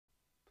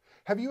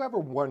Have you ever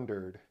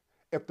wondered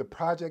if the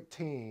project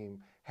team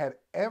had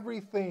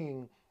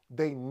everything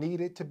they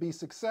needed to be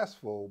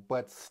successful,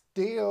 but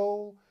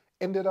still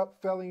ended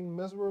up failing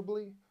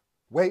miserably?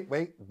 Wait,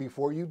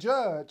 before you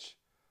judge,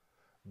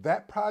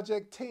 that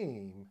project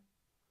team,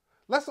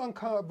 let's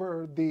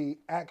uncover the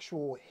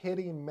actual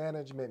hitting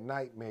management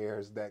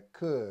nightmares that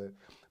could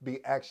be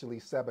actually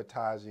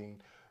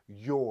sabotaging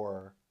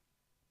your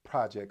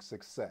project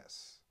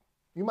success.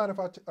 You mind if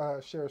I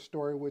share a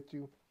story with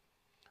you?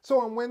 So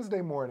on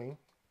Wednesday morning,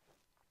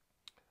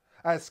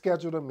 I had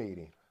scheduled a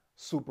meeting.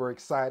 Super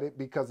excited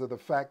because of the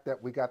fact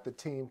that we got the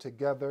team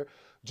together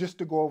just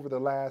to go over the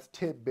last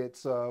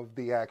tidbits of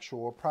the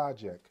actual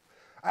project.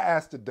 I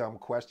asked a dumb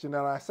question,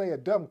 and I say a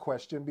dumb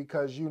question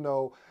because,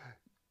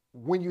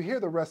 when you hear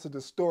the rest of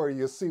the story,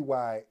 you'll see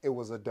why it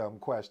was a dumb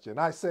question.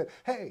 I said,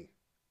 hey,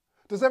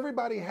 does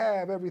everybody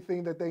have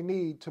everything that they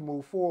need to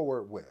move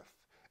forward with?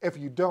 If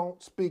you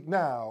don't, speak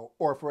now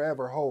or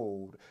forever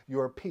hold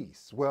your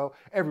peace. Well,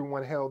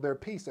 everyone held their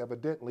peace,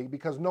 evidently,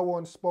 because no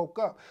one spoke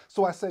up.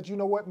 So I said, you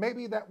know what?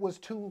 Maybe that was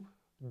too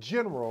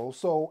general.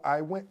 So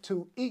I went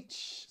to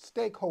each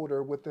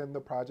stakeholder within the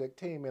project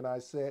team and I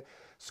said,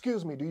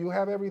 excuse me, do you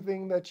have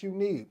everything that you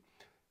need?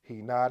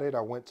 He nodded.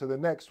 I went to the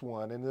next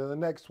one and then the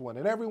next one,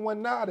 and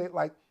everyone nodded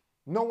like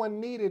no one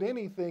needed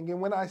anything.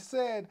 And when I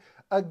said,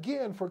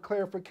 again, for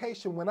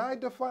clarification, when I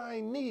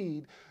define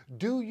need,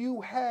 do you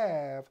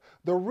have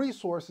the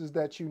resources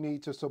that you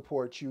need to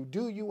support you?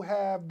 Do you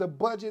have the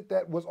budget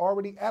that was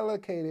already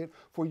allocated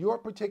for your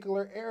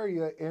particular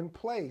area in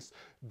place?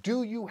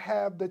 Do you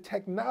have the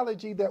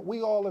technology that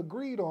we all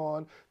agreed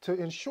on to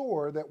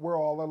ensure that we're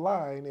all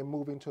aligned and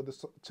moving to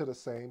the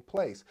same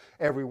place?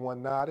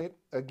 Everyone nodded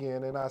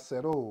again, and I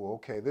said, "Oh,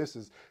 okay, this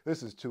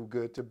is too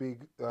good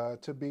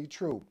to be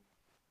true."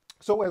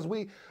 So as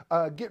we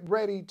get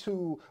ready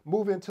to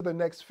move into the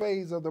next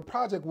phase of the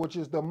project, which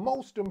is the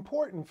most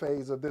important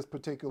phase of this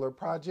particular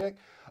project,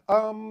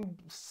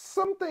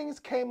 some things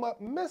came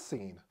up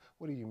missing.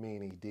 What do you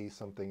mean, ED?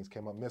 Some things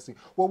came up missing.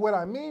 Well, what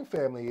I mean,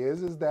 family,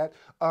 is that,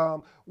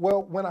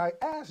 when I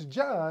asked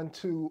John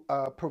to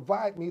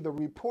provide me the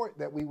report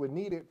that we would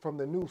need it from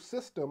the new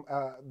system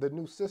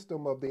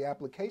of the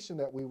application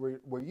that we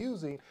were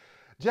using,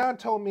 John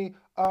told me,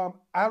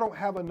 I don't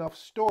have enough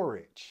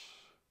storage.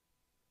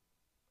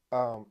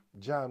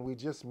 John, we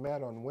just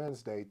met on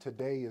Wednesday.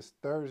 Today is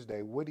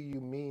Thursday. What do you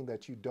mean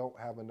that you don't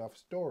have enough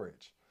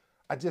storage?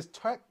 I just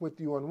checked with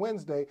you on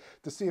Wednesday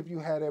to see if you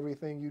had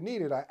everything you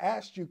needed. I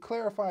asked you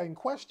clarifying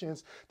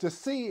questions to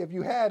see if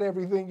you had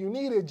everything you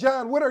needed.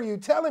 John, what are you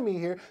telling me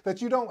here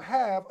that you don't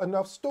have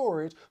enough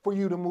storage for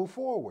you to move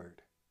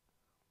forward?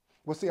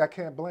 Well, see, I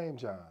can't blame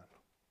John.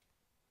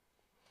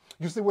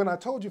 You see, when I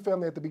told you,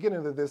 family, at the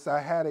beginning of this,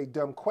 I had a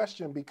dumb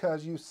question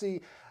because, you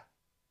see,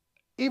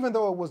 even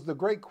though it was the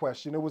great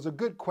question, it was a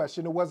good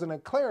question, it wasn't a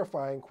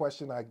clarifying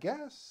question, I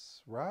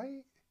guess,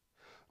 right?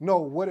 No,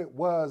 what it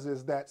was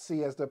is that,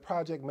 see, as the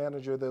project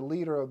manager, the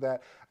leader of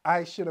that,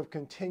 I should have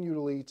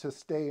continually to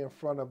stay in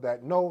front of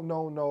that.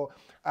 No.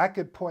 I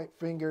could point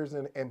fingers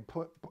and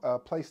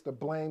place the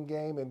blame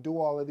game and do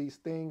all of these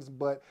things,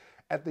 but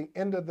at the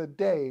end of the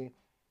day,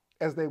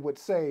 as they would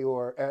say,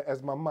 or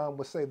as my mom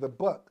would say, the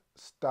buck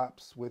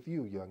stops with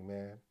you, young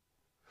man.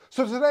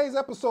 So today's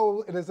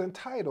episode, it is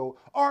entitled,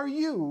 Are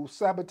You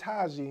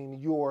Sabotaging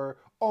Your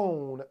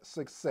Own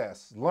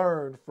Success?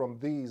 Learn from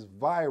these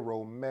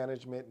viral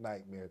management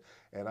nightmares.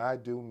 And I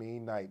do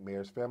mean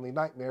nightmares. Family,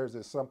 nightmares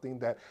is something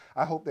that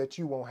I hope that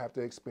you won't have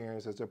to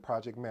experience as a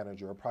project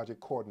manager, a project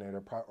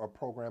coordinator, or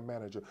program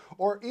manager,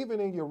 or even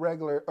in your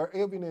regular, or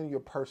even in your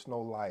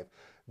personal life.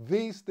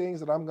 These things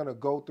that I'm going to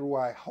go through,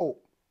 I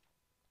hope,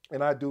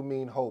 and I do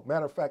mean hope.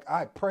 Matter of fact,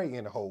 I pray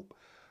in hope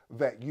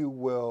that you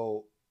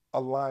will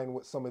align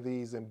with some of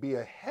these and be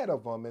ahead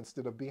of them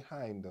instead of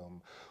behind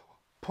them.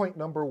 Point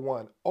number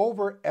one,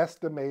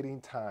 overestimating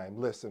time.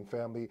 Listen,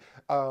 family,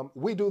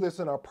 we do this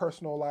in our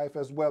personal life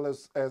as well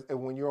as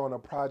when you're on a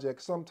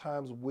project.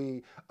 Sometimes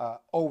we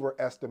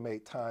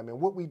overestimate time.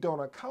 And what we don't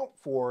account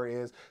for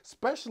is,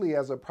 especially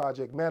as a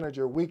project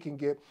manager, we can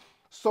get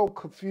so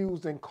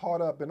confused and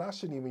caught up, and I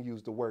shouldn't even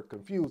use the word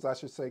confused, I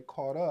should say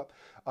caught up,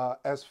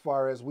 as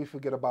far as we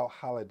forget about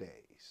holidays.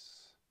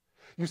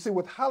 You see,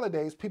 with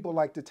holidays, people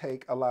like to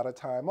take a lot of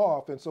time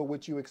off. And so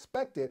what you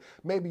expected,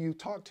 maybe you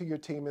talk to your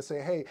team and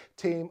say, hey,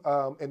 team,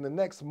 in the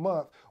next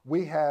month,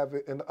 we have,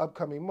 in the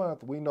upcoming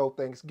month, we know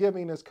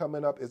Thanksgiving is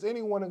coming up. Is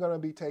anyone going to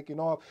be taking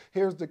off?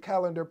 Here's the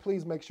calendar.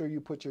 Please make sure you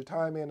put your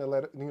time in and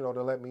let me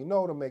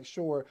know, to make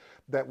sure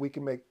that we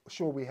can make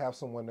sure we have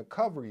someone to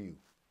cover you.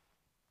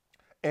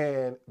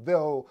 And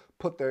they'll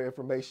put their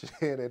information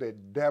in and it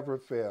never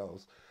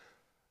fails.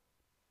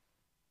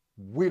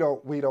 We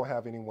don't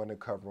have anyone to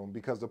cover them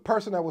because the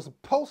person that was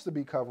supposed to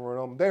be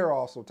covering them, they're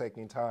also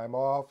taking time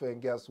off.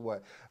 And guess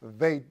what?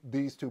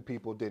 These two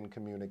people didn't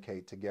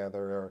communicate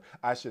together, or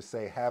I should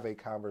say have a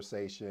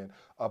conversation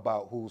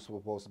about who's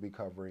supposed to be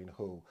covering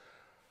who.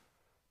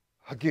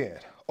 Again,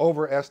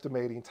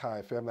 overestimating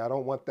time, family. I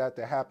don't want that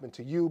to happen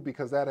to you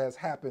because that has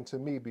happened to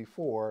me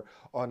before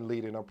on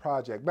leading a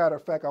project. Matter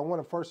of fact, I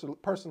want to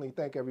personally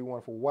thank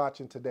everyone for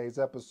watching today's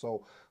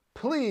episode.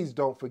 Please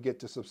don't forget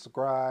to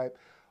subscribe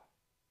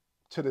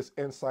to this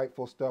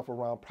insightful stuff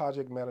around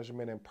project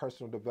management and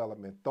personal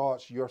development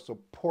thoughts. Your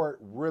support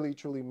really,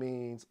 truly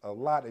means a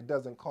lot. It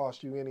doesn't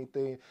cost you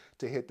anything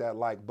to hit that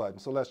like button.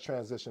 So let's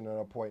transition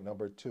to point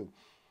number 2.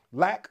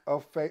 Lack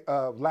of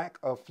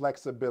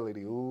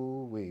flexibility.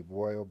 Ooh wee,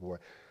 boy, oh boy.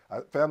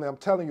 Family, I'm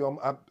telling you,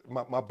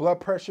 my blood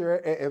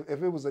pressure,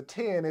 if it was a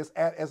 10, is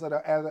at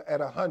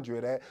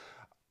 100.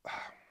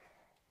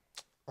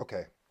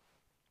 Okay,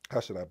 how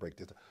should I break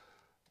this?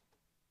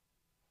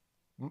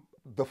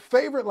 The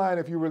favorite line,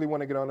 if you really want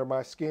to get under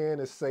my skin,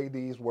 is say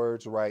these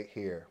words right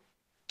here.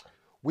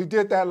 We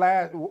did that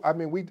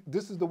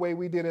this is the way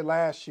we did it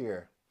last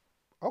year.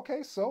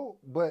 Okay, so,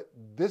 but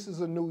this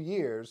is a new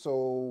year.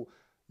 So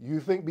you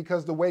think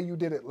because the way you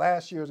did it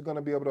last year is going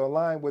to be able to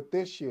align with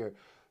this year?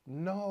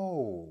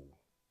 No.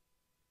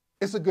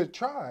 It's a good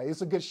try.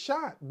 It's a good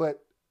shot,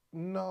 but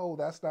no,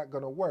 that's not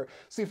going to work.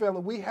 See,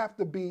 family, we have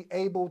to be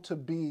able to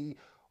be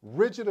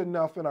rigid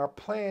enough in our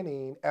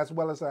planning as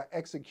well as our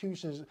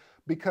executions,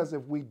 because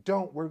if we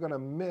don't, we're going to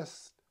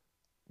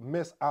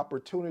miss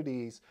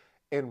opportunities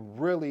and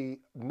really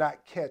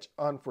not catch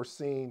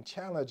unforeseen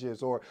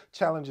challenges or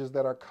challenges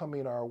that are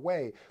coming our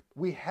way.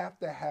 We have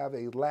to have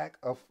a lack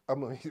of,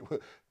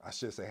 I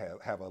should say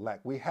have a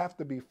lack. We have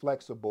to be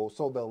flexible.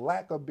 So the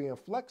lack of being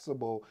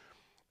flexible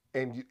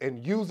and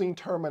using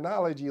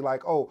terminology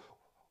like, oh,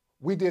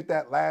 we did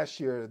that last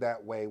year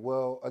that way.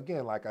 Well,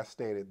 again, like I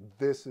stated,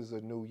 this is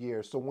a new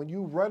year. So when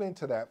you run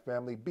into that,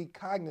 family, be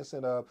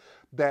cognizant of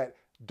that.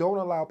 Don't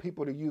allow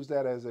people to use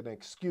that as an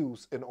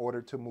excuse in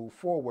order to move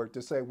forward,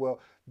 to say,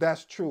 well,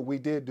 that's true. We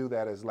did do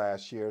that as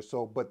last year.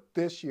 So, but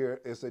this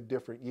year is a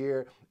different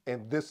year,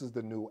 and this is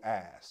the new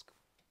ask.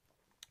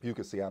 You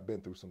can see I've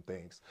been through some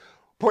things.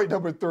 Point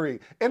number 3,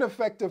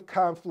 ineffective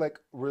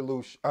conflict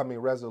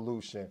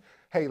resolution.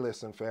 Hey,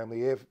 listen,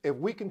 family, if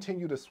we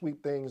continue to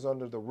sweep things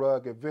under the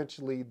rug,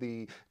 eventually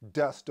the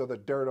dust or the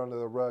dirt under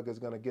the rug is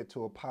going to get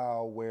to a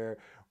pile where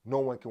no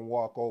one can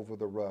walk over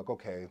the rug.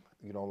 Okay,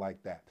 you don't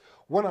like that.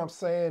 What I'm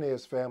saying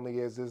is, family,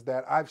 is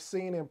that I've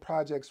seen in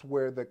projects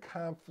where the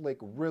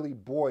conflict really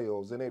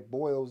boils, and it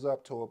boils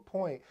up to a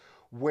point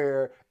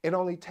where it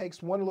only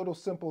takes one little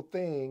simple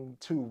thing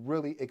to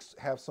really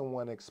have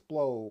someone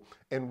explode,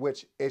 in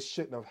which it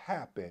shouldn't have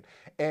happened.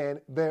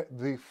 And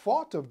the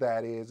fault of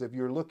that is, if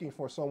you're looking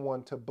for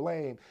someone to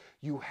blame,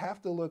 you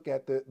have to look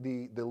at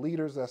the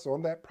leaders that's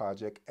on that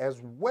project, as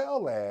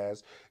well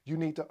as you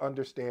need to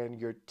understand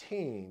your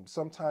team.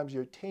 Sometimes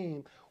your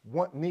team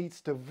needs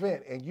to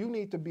vent, and you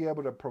need to be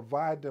able to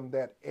provide them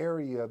that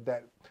area,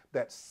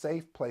 that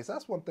safe place.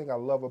 That's one thing I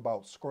love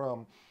about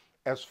Scrum.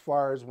 As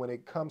far as when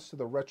it comes to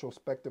the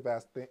retrospective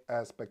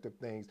aspect of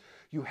things,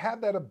 you have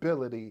that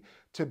ability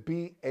to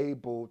be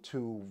able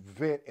to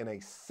vent in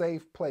a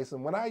safe place.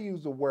 And when I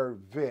use the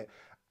word vent,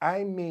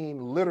 I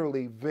mean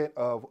literally vent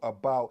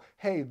about,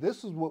 hey,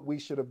 this is what we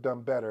should have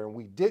done better, and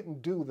we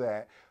didn't do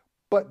that.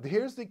 But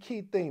here's the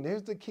key thing.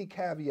 Here's the key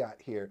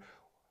caveat here.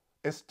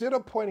 Instead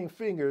of pointing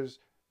fingers,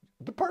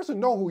 the person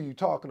know who you're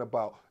talking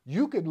about.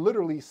 You could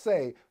literally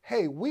say,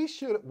 hey, we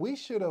should have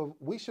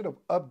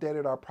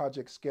updated our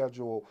project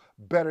schedule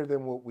better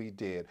than what we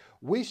did.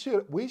 We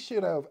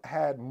should have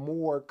had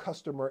more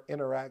customer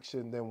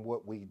interaction than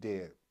what we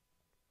did.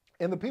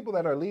 And the people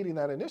that are leading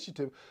that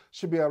initiative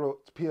should be able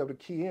to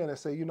key in and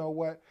say, you know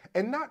what,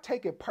 and not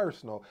take it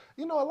personal.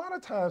 You know, a lot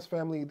of times,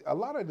 family, a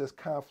lot of this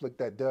conflict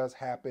that does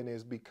happen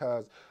is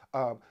because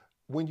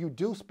when you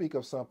do speak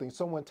of something,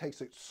 someone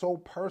takes it so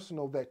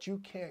personal that you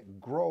can't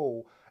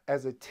grow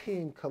as a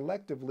team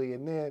collectively,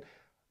 and then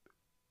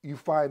you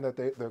find that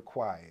they're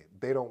quiet.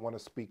 They don't want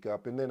to speak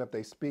up. And then if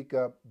they speak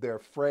up, they're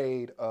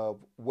afraid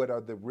of what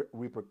are the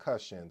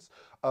repercussions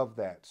of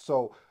that.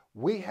 So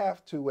we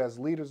have to, as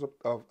leaders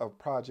of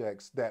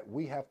projects, that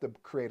we have to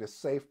create a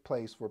safe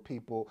place for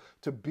people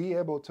to be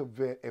able to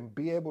vent and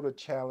be able to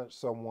challenge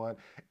someone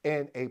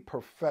in a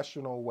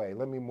professional way.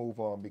 Let me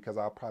move on because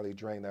I'll probably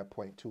drain that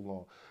point too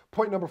long.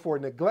 Point number 4,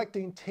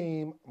 neglecting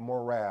team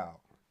morale.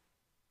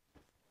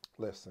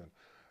 Listen,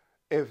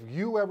 if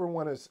you ever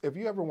want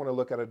to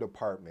look at a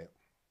department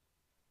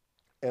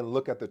and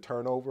look at the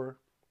turnover,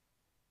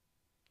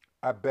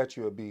 I bet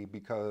you it'll be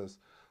because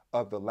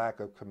of the lack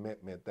of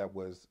commitment that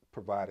was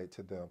provided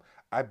to them.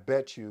 I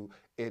bet you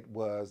it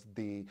was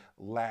the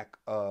lack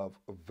of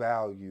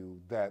value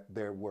that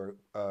there were,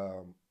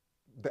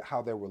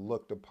 how they were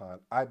looked upon.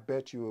 I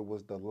bet you it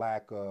was the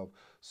lack of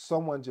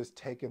someone just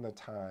taking the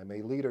time,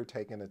 a leader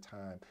taking the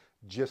time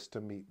just to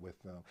meet with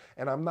them.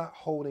 And I'm not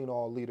holding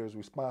all leaders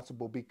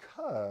responsible,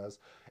 because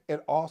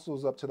it also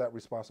is up to that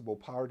responsible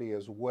party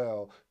as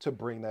well to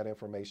bring that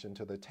information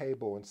to the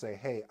table and say,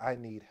 hey, I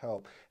need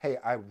help. Hey,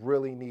 I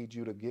really need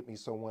you to get me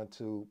someone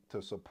to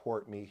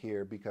support me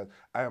here because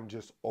I am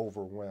just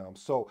overwhelmed.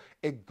 So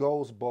it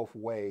goes both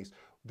ways.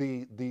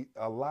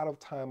 A lot of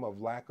time of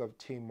lack of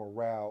team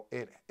morale,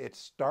 it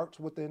starts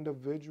with the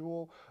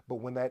individual, but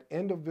when that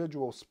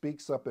individual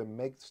speaks up and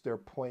makes their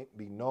point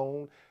be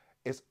known,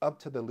 it's up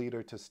to the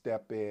leader to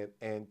step in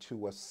and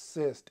to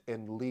assist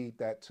and lead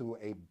that to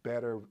a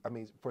better, I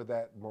mean, for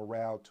that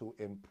morale to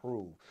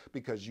improve,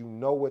 because you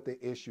know what the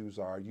issues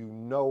are. You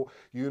know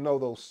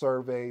those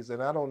surveys,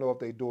 and I don't know if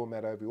they do them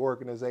at every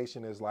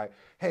organization, is like,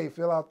 hey,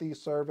 fill out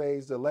these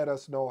surveys to let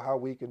us know how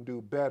we can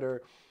do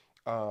better.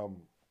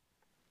 Um,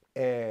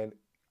 and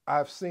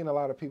I've seen a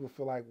lot of people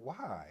feel like,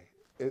 why?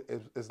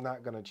 It's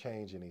not going to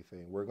change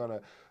anything.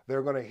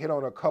 They're going to hit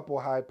on a couple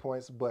high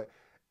points, but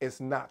it's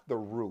not the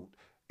root.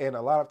 And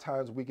a lot of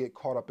times we get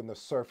caught up in the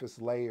surface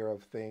layer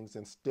of things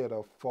instead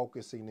of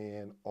focusing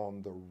in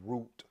on the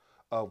root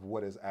of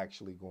what is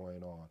actually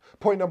going on.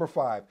 Point number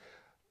 5,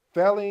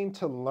 failing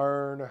to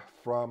learn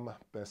from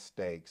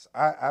mistakes.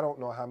 I don't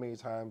know how many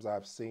times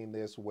I've seen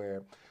this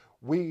where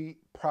we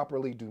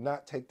properly do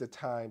not take the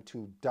time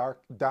to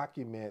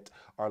document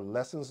our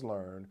lessons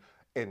learned,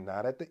 and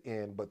not at the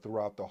end, but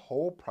throughout the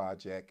whole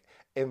project.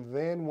 And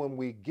then when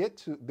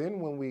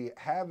we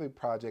have a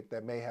project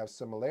that may have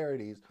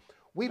similarities,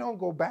 we don't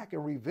go back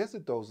and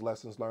revisit those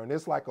lessons learned.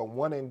 It's like a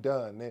one and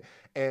done.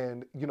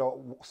 And you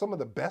know, some of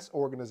the best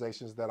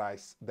organizations that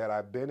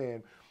I've been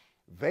in,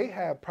 they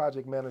have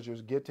project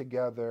managers get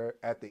together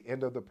at the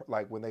end of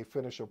like when they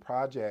finish a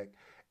project,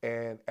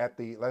 and at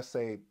the, let's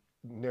say,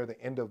 near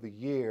the end of the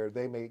year,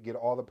 they may get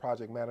all the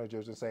project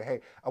managers and say, hey,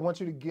 I want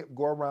you to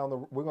we're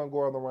going to go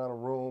around the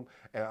room,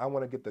 and I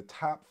want to get the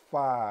top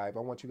 5. I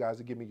want you guys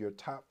to give me your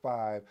top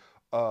 5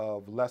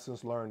 of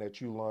lessons learned that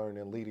you learned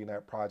in leading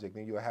that project.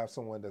 And you'll have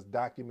someone that's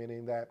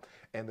documenting that,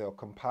 and they'll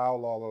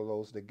compile all of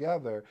those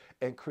together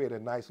and create a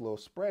nice little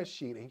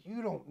spreadsheet. And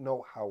you don't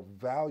know how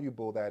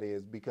valuable that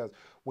is, because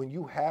when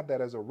you have that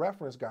as a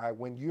reference guide,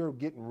 when you're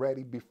getting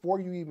ready, before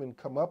you even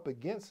come up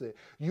against it,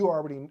 you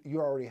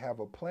already have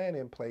a plan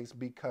in place,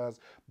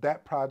 because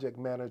that project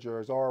manager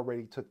has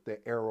already took the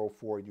arrow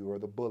for you or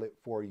the bullet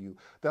for you.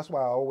 That's why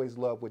I always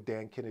love what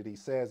Dan Kennedy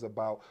says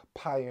about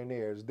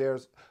pioneers.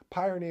 There's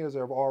pioneers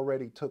that have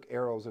already took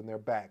arrows in their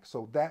back.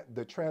 So that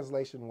the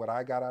translation, what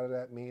I got out of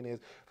that mean is,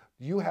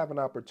 you have an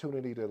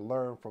opportunity to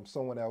learn from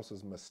someone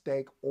else's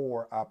mistake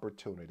or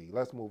opportunity.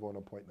 Let's move on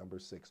to point number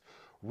 6,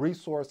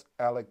 resource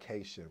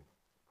allocation.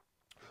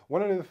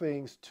 One of the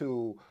things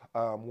too,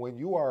 when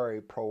you are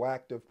a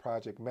proactive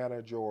project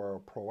manager or a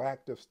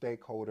proactive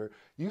stakeholder,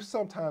 you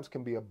sometimes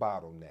can be a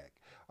bottleneck.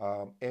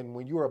 And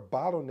when you're a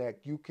bottleneck,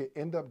 you can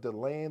end up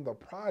delaying the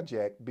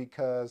project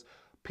because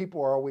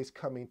people are always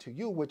coming to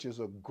you, which is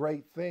a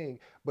great thing,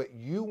 but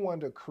you want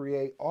to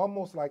create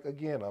almost like,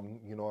 again, I'm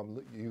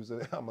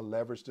a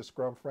leverage the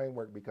Scrum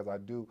framework because I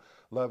do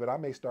love it. I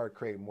may start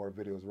creating more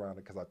videos around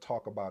it because I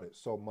talk about it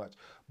so much.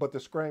 But the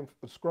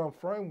Scrum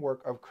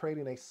framework of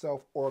creating a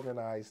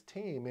self-organized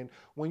team, and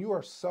when you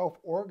are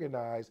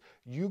self-organized,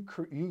 you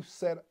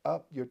set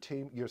up your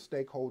team, your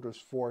stakeholders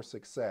for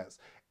success.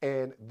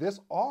 And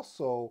this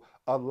also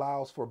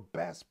allows for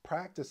best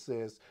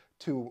practices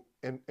to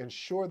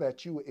ensure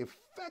that you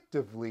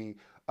effectively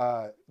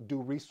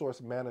do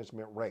resource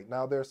management right.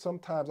 Now, there's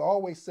sometimes, I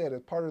always said,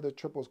 as part of the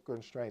triple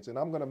constraints, and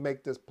I'm going to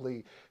make this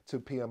plea to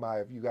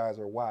PMI if you guys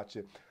are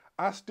watching,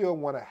 I still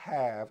want to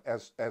have,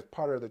 as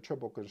part of the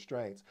triple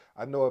constraints,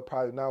 I know it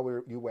probably now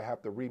you would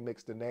have to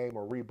remix the name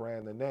or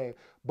rebrand the name,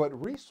 but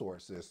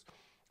resources.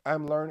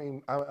 I'm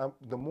learning,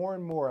 the more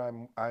and more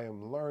I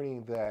am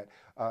learning that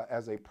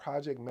as a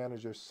project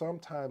manager,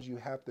 sometimes you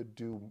have to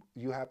do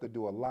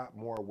a lot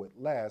more with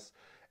less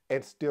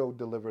and still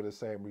deliver the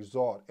same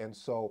result. And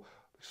so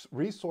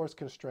resource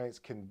constraints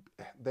can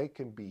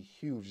be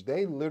huge.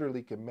 They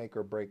literally can make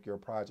or break your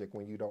project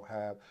when you don't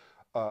have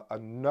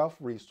enough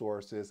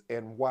resources.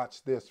 And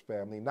watch this,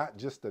 family, not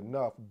just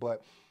enough,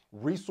 but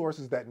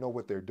resources that know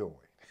what they're doing.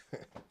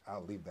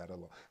 I'll leave that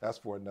alone. That's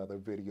for another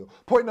video.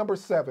 Point number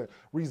 7,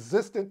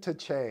 resistant to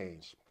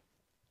change.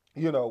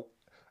 You know,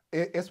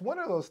 it's one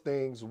of those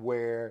things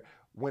where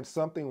when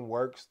something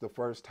works the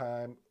first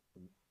time,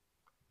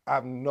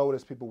 I've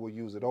noticed people will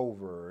use it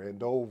over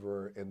and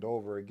over and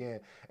over again,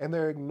 and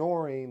they're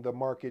ignoring the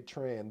market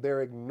trend.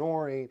 They're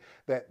ignoring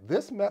that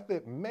this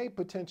method may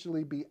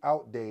potentially be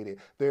outdated.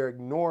 They're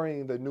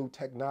ignoring the new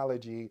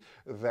technology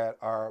that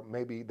are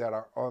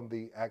on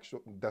the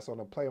that's on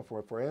the plan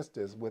for. For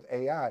instance, with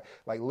AI,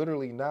 like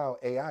literally now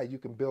AI, you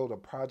can build a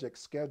project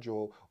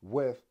schedule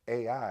with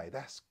AI.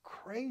 That's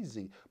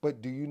crazy.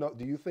 But do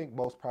you think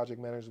most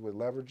project managers would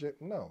leverage it?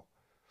 No.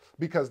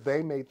 Because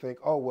they may think,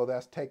 oh, well,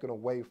 that's taken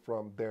away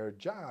from their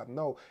job.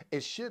 No,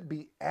 it should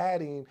be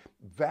adding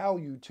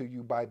value to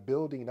you by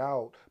being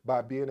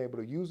able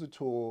to use a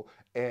tool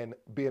and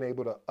being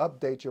able to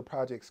update your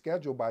project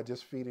schedule by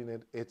just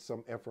feeding it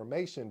some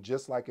information,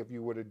 just like if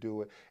you were to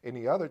do it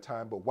any other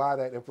time. But while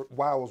it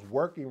was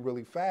working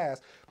really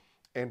fast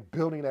and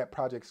building that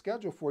project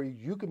schedule for you,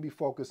 you can be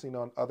focusing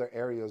on other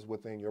areas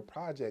within your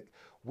project.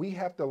 We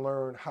have to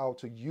learn how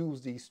to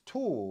use these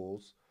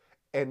tools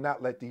and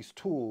not let these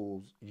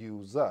tools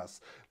use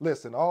us.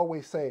 Listen, I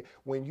always say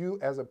when you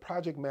as a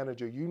project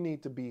manager, you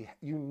need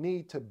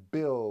to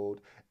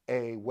build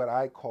a what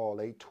I call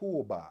a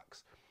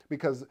toolbox.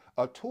 Because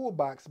a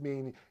toolbox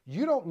means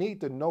you don't need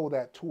to know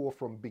that tool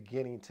from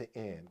beginning to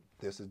end.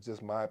 This is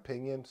just my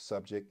opinion,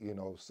 subject,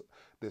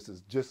 this is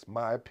just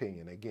my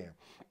opinion again.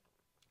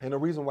 And the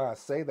reason why I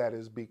say that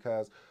is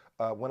because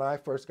when I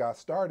first got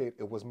started,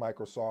 it was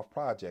Microsoft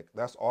Project.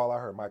 That's all I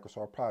heard,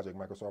 Microsoft Project,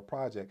 Microsoft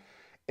Project.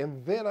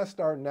 And then I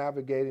started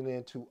navigating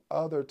into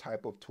other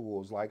type of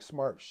tools like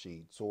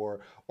Smartsheets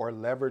or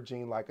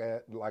leveraging like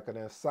an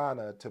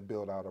Asana to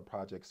build out a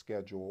project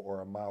schedule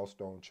or a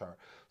milestone chart.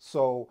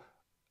 So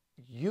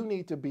you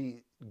need to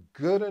be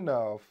good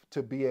enough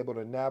to be able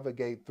to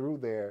navigate through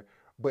there,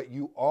 but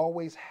you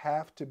always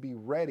have to be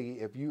ready.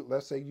 If you,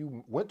 let's say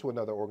you went to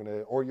another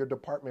organization or your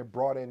department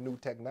brought in new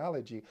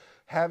technology,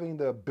 having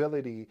the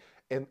ability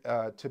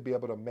to be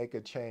able to make a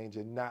change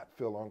and not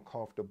feel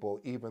uncomfortable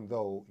even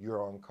though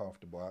you're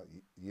uncomfortable.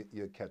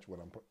 You'll catch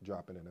what I'm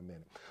dropping in a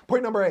minute.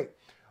 Point number 8,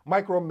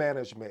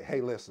 micromanagement.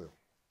 Hey, listen.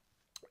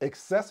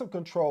 Excessive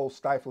control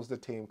stifles the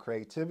team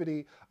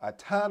creativity,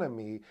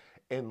 autonomy,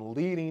 and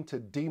leading to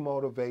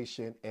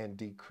demotivation and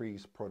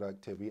decreased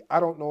productivity.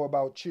 I don't know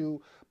about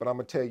you, but I'm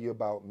gonna tell you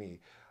about me.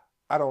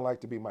 I don't like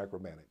to be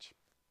micromanaged.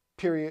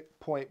 Period,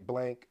 point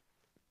blank,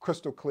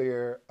 crystal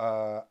clear.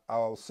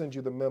 I'll send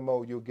you the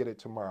memo, you'll get it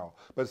tomorrow.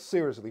 But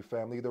seriously,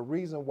 family, the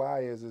reason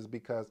why is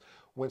because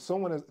when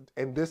someone is,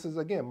 and this is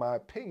again my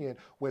opinion,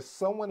 when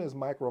someone is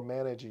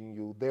micromanaging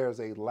you, there's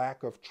a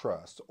lack of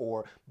trust,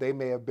 or they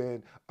may have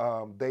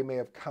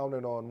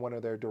counted on one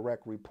of their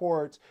direct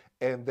reports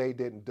and they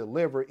didn't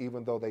deliver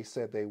even though they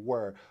said they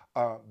were.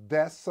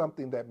 That's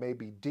something that may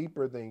be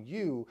deeper than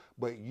you,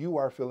 but you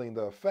are feeling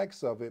the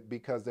effects of it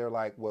because they're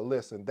like, well,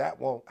 listen, that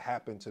won't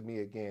happen to me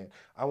again.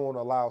 I won't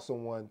allow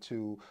someone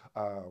to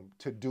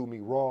do me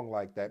wrong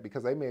like that,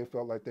 because they may have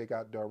felt like they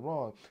got done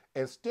wrong.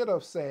 Instead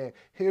of saying,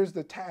 here's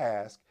the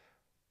task,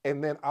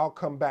 and then I'll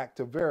come back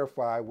to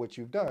verify what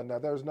you've done. Now,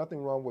 there's nothing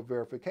wrong with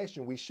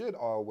verification. We should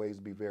always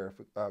be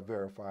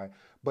verifying.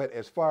 But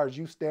as far as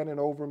you standing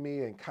over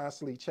me and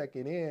constantly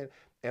checking in,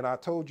 and I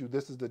told you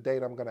this is the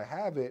date I'm going to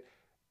have it,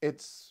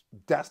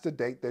 that's the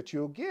date that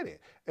you'll get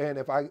it. And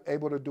if I'm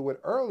able to do it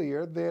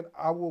earlier, then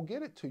I will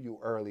get it to you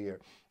earlier.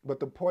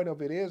 But the point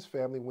of it is,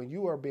 family, when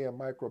you are being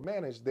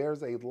micromanaged,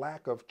 there's a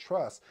lack of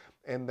trust.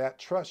 And that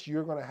trust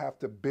you're going to have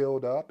to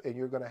build up, and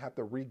you're going to have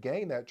to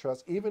regain that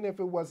trust, even if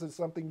it wasn't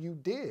something you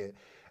did.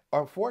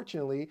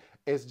 Unfortunately,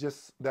 that's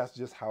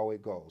just how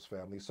it goes,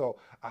 family. So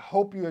I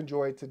hope you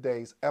enjoyed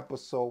today's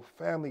episode,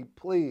 family.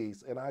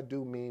 Please, and I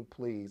do mean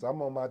please,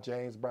 I'm on my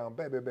James Brown,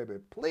 baby,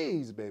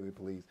 please, baby,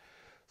 please.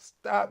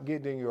 Stop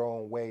getting in your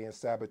own way and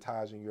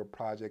sabotaging your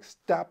project.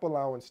 Stop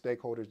allowing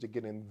stakeholders to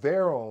get in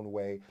their own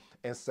way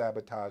and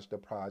sabotage the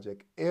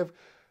project. If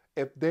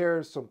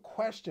there's some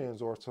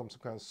questions or some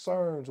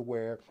concerns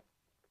where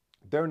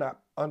they're not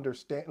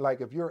understanding,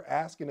 like if you're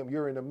asking them,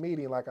 you're in a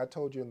meeting, like I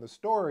told you in the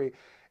story,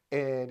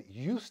 and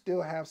you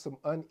still have some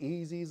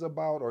uneasies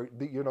about, or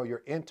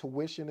your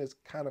intuition is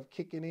kind of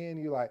kicking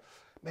in, you're like,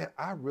 man,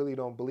 I really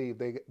don't believe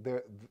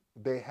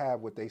they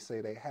have what they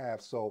say they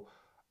have. So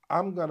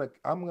I'm gonna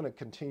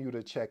continue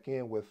to check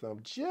in with them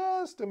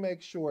just to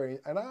make sure.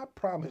 And I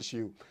promise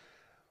you,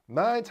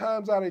 9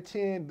 times out of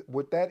 10,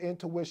 with that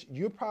intuition,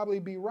 you'll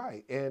probably be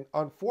right. And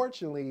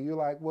unfortunately, you're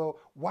like, well,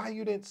 why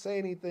you didn't say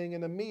anything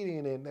in the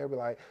meeting? And they'll be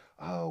like,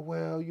 oh,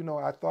 well,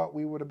 I thought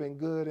we would have been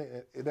good.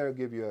 And they'll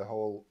give you a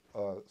whole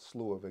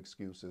slew of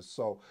excuses.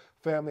 So,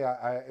 family,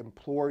 I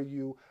implore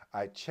you,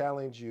 I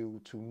challenge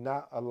you to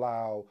not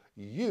allow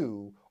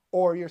you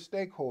or your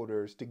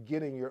stakeholders to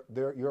get in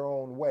your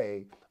own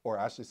way, or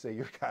I should say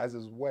your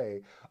guys'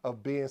 way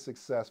of being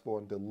successful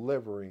and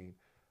delivering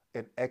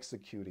and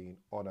executing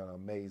on an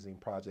amazing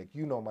project.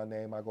 You know my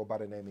name. I go by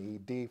the name of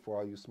ED. For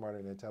all you smart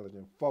and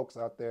intelligent folks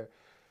out there,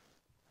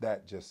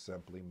 that just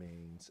simply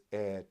means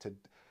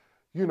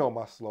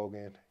my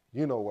slogan.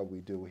 You know what we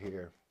do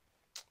here.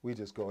 We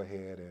just go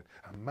ahead and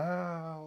I'm out.